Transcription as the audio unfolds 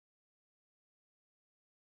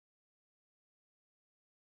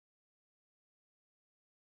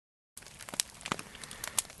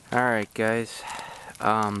Alright guys,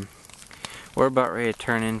 we're about ready to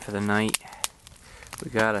turn in for the night.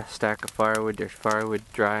 We got a stack of firewood. There's firewood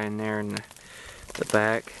drying there in the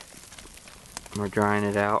back. We're drying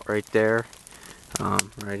it out right there,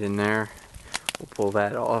 right in there. We'll pull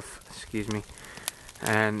that off, excuse me.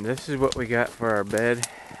 And this is what we got for our bed,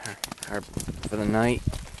 for the night.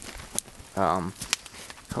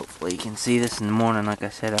 Hopefully you can see this in the morning. Like I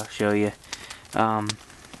said, I'll show you.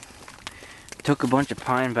 Took a bunch of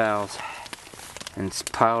pine boughs and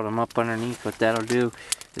piled them up underneath. What that'll do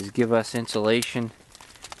is give us insulation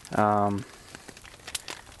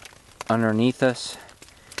underneath us,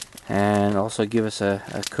 and also give us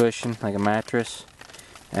a cushion like a mattress.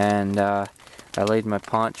 And I laid my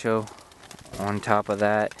poncho on top of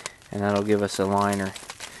that, and that'll give us a liner.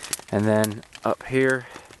 And then up here,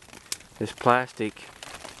 this plastic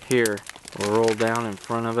here will roll down in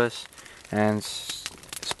front of us, and it's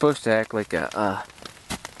supposed to act like like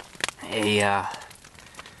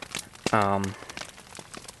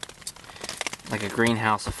a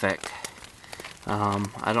greenhouse effect.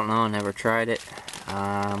 I don't know, I never tried it.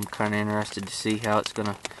 I'm kind of interested to see how it's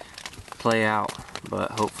gonna play out,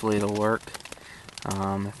 but hopefully it'll work.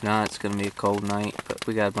 If not, it's gonna be a cold night, but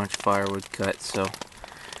we got a bunch of firewood cut, so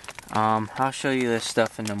I'll show you this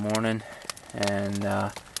stuff in the morning, and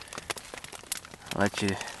let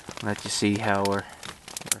you see how we're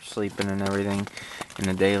sleeping and everything in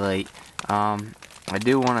the daylight. I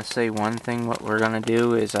do want to say one thing. What we're gonna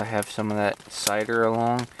do is I have some of that cider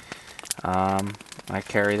along. I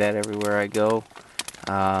carry that everywhere I go.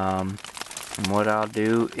 And what I'll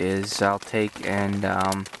do is I'll take and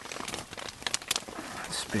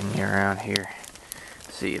spin you around here.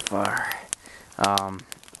 See if we'll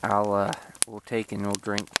take and we'll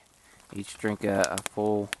each drink a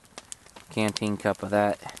full canteen cup of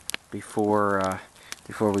that before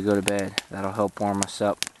we go to bed. That'll help warm us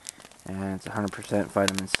up, and it's 100%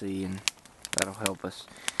 vitamin C, and that'll help us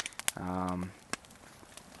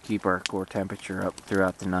keep our core temperature up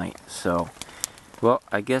throughout the night. So, well,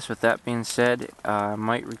 I guess with that being said, I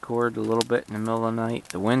might record a little bit in the middle of the night.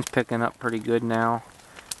 The wind's picking up pretty good now.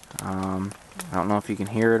 I don't know if you can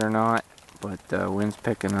hear it or not, but the wind's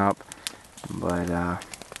picking up. But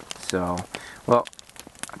so, well,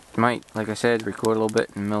 I might, like I said, record a little bit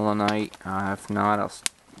in the middle of the night. If not, I'll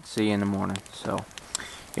see you in the morning. So,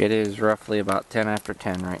 it is roughly about 10 after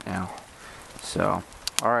 10 right now. So,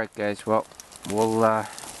 alright guys, well, we'll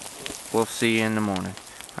see you in the morning.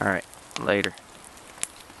 Alright, later.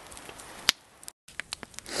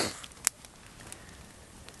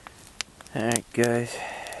 Alright guys,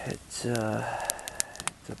 it's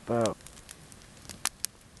about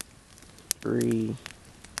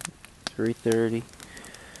 3:30.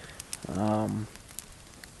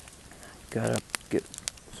 Gotta get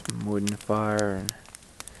some wood in the fire, and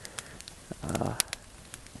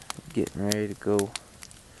getting ready to go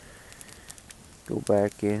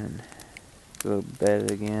back in and go to bed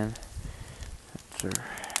again.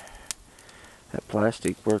 That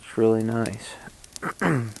plastic works really nice.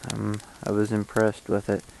 I was impressed with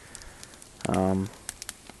it. I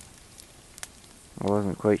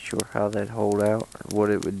wasn't quite sure how that'd hold out or what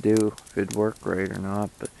it would do, if it'd work right or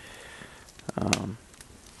not, but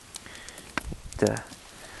it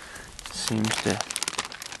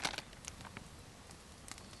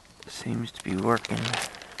seems to be working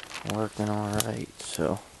all right.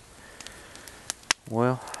 So,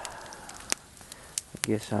 well, I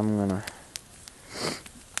guess I'm gonna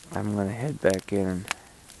head back in and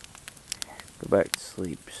go back to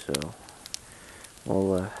sleep. So,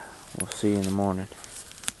 we'll see you in the morning.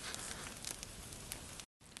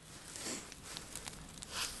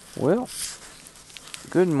 Well,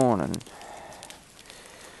 good morning.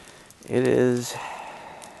 It is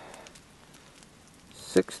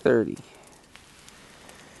 6:30,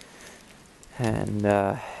 and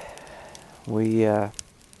we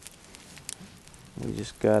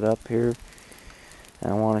just got up here,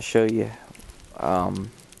 and I want to show you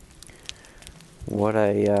what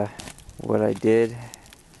I did,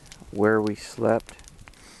 where we slept,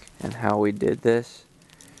 and how we did this.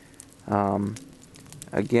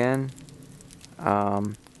 Again,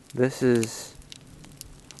 this is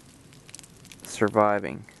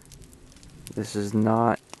surviving. This is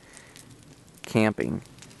not camping.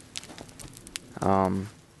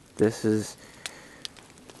 This is,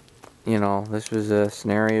 this was a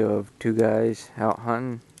scenario of two guys out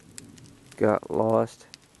hunting, got lost,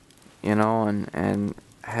 and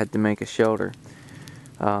had to make a shelter.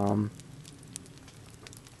 I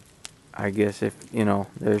guess if,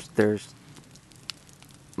 there's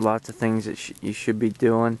lots of things that you should be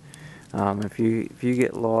doing. If you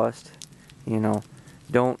get lost,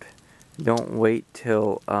 don't wait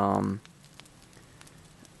till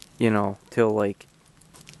you know, till like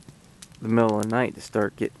the middle of the night to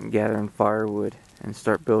start gathering firewood and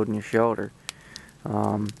start building your shelter,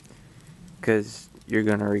 because you're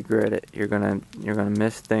gonna regret it. You're gonna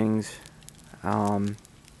miss things. You're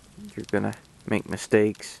gonna make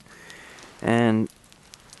mistakes. And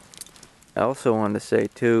I also wanted to say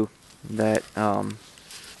too that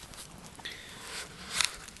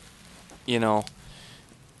you know,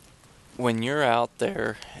 when you're out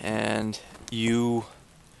there and you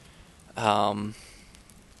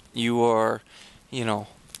you are, you know,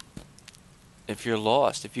 if you're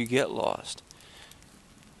lost, if you get lost,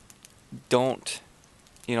 don't,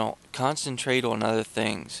 you know, concentrate on other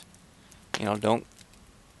things. You know, don't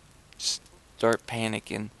start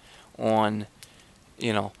panicking on,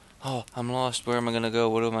 you know, oh, I'm lost, where am I going to go,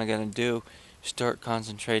 what am I going to do? Start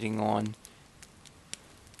concentrating on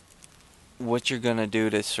what you're going to do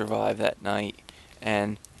to survive that night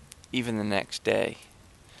and even the next day.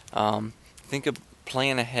 Think of,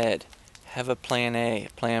 plan ahead. Have a plan A, a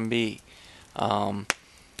plan B,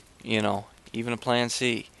 you know, even a plan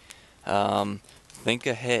C. Think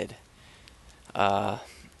ahead, but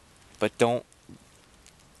don't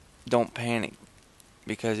panic,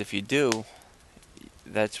 because if you do,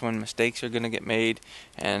 that's when mistakes are going to get made,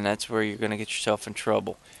 and that's where you're going to get yourself in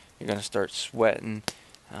trouble. You're going to start sweating.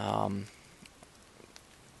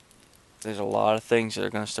 There's a lot of things that are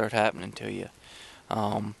going to start happening to you.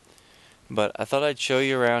 But I thought I'd show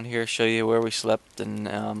you around here, show you where we slept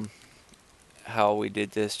and how we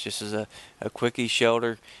did this, just as a quickie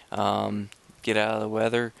shelter, get out of the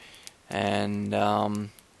weather, and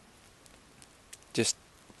just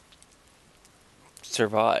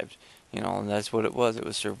survived. You know, and that's what it was. It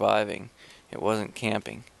was surviving. It wasn't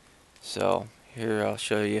camping. So here, I'll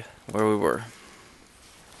show you where we were.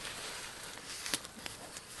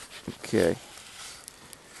 Okay.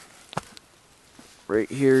 Right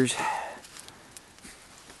here's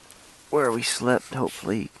where we slept.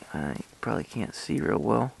 Hopefully, I probably can't see real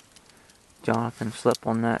well. Jonathan slept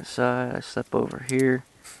on that side. I slept over here.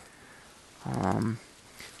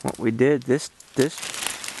 What we did, this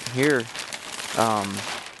here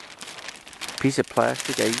piece of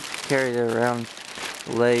plastic, I carried it around,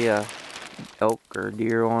 lay elk or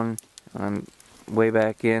deer on way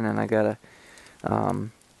back in, and I got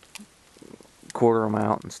to quarter them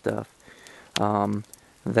out and stuff.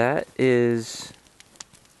 That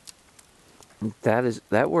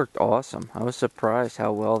worked awesome. I was surprised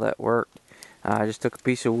how well that worked. I just took a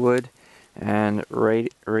piece of wood and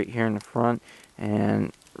right here in the front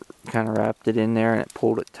and kind of wrapped it in there, and it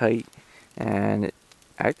pulled it tight, and it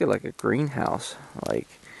acted like a greenhouse. Like,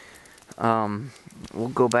 we'll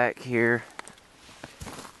go back here.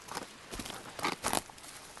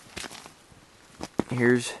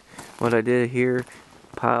 Here's what I did here.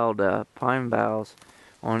 Piled pine boughs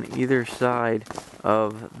on either side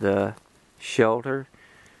of the shelter,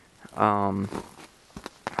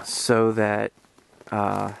 so that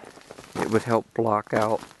it would help block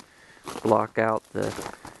out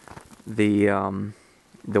the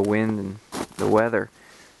wind and the weather.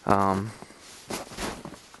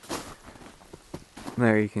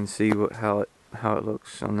 There you can see how it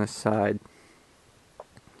looks on this side.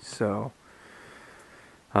 So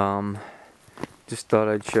just thought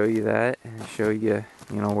I'd show you that, and show you,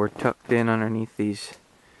 you know, we're tucked in underneath these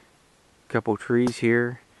couple trees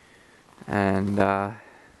here, and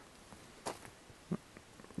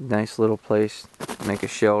nice little place to make a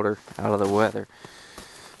shelter out of the weather.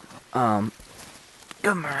 Come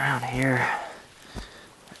around here.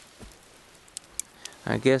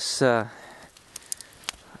 I guess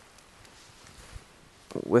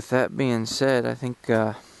with that being said, I think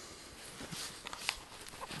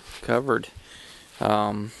covered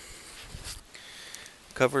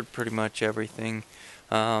pretty much everything.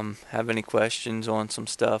 Have any questions on some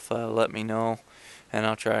stuff, let me know, and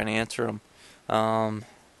I'll try and answer them.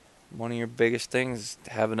 One of your biggest things is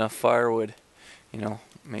to have enough firewood. You know,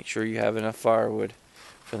 make sure you have enough firewood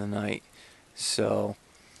for the night. So,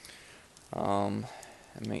 and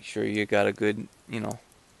make sure you got a good, you know,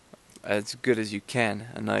 as good as you can,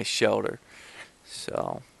 a nice shelter.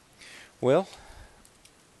 So, well,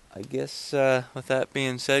 I guess with that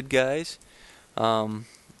being said, guys,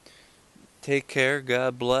 take care,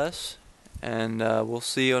 God bless, and we'll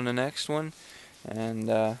see you on the next one. And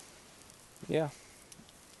yeah,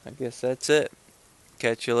 I guess that's it.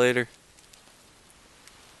 Catch you later.